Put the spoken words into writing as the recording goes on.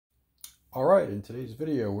Alright, in today's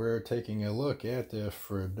video we're taking a look at the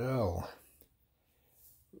Fradel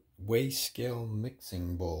weigh scale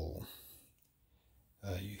mixing bowl.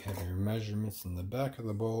 You have your measurements in the back of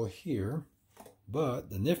the bowl here, but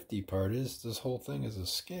the nifty part is this whole thing is a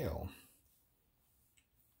scale.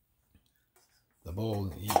 The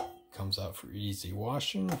bowl comes out for easy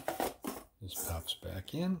washing. This pops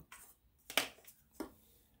back in.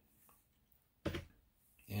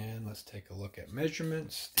 And let's take a look at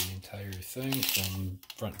measurements. The entire thing from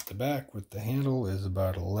front to back with the handle is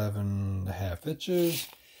about 11.5 inches.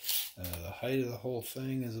 The height of the whole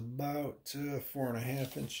thing is about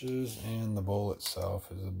 4.5 inches, and the bowl itself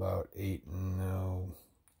is about a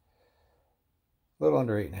little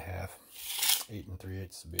under 8.5, 8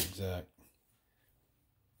 3/8 to be exact.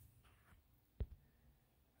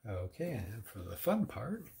 Okay, and for the fun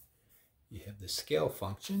part, you have the scale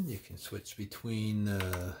function. You can switch between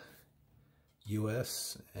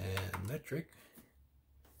US and metric.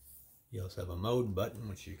 You also have a mode button,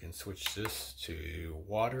 which you can switch this to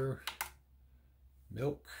water,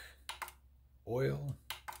 milk, oil,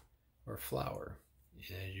 or flour.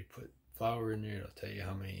 And as you put flour in there, it'll tell you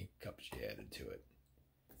how many cups you added to it.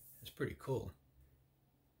 It's pretty cool.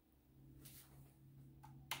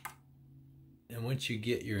 And once you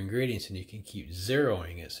get your ingredients in, you can keep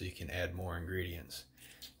zeroing it so you can add more ingredients.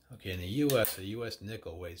 Okay, in the US, a US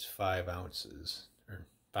nickel weighs 5 ounces, or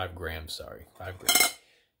 5 grams, sorry, 5 grams.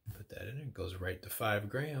 Put that in, it goes right to 5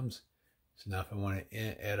 grams. So now if I want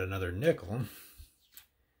to add another nickel,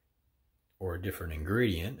 or a different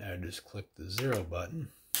ingredient, I just click the 0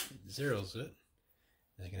 button, it zeros it,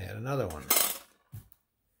 and I can add another one.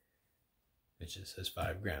 It just says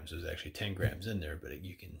 5 grams. There's actually 10 grams in there, but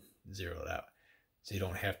you can zero it out. So you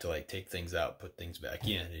don't have to like take things out, put things back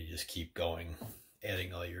in. You just keep going,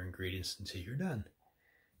 adding all your ingredients until you're done.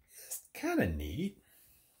 It's kind of neat.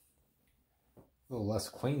 A little less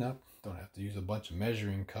cleanup. Don't have to use a bunch of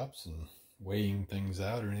measuring cups and weighing things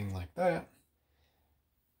out or anything like that.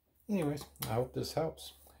 Anyways, I hope this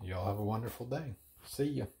helps. Y'all have a wonderful day. See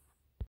ya.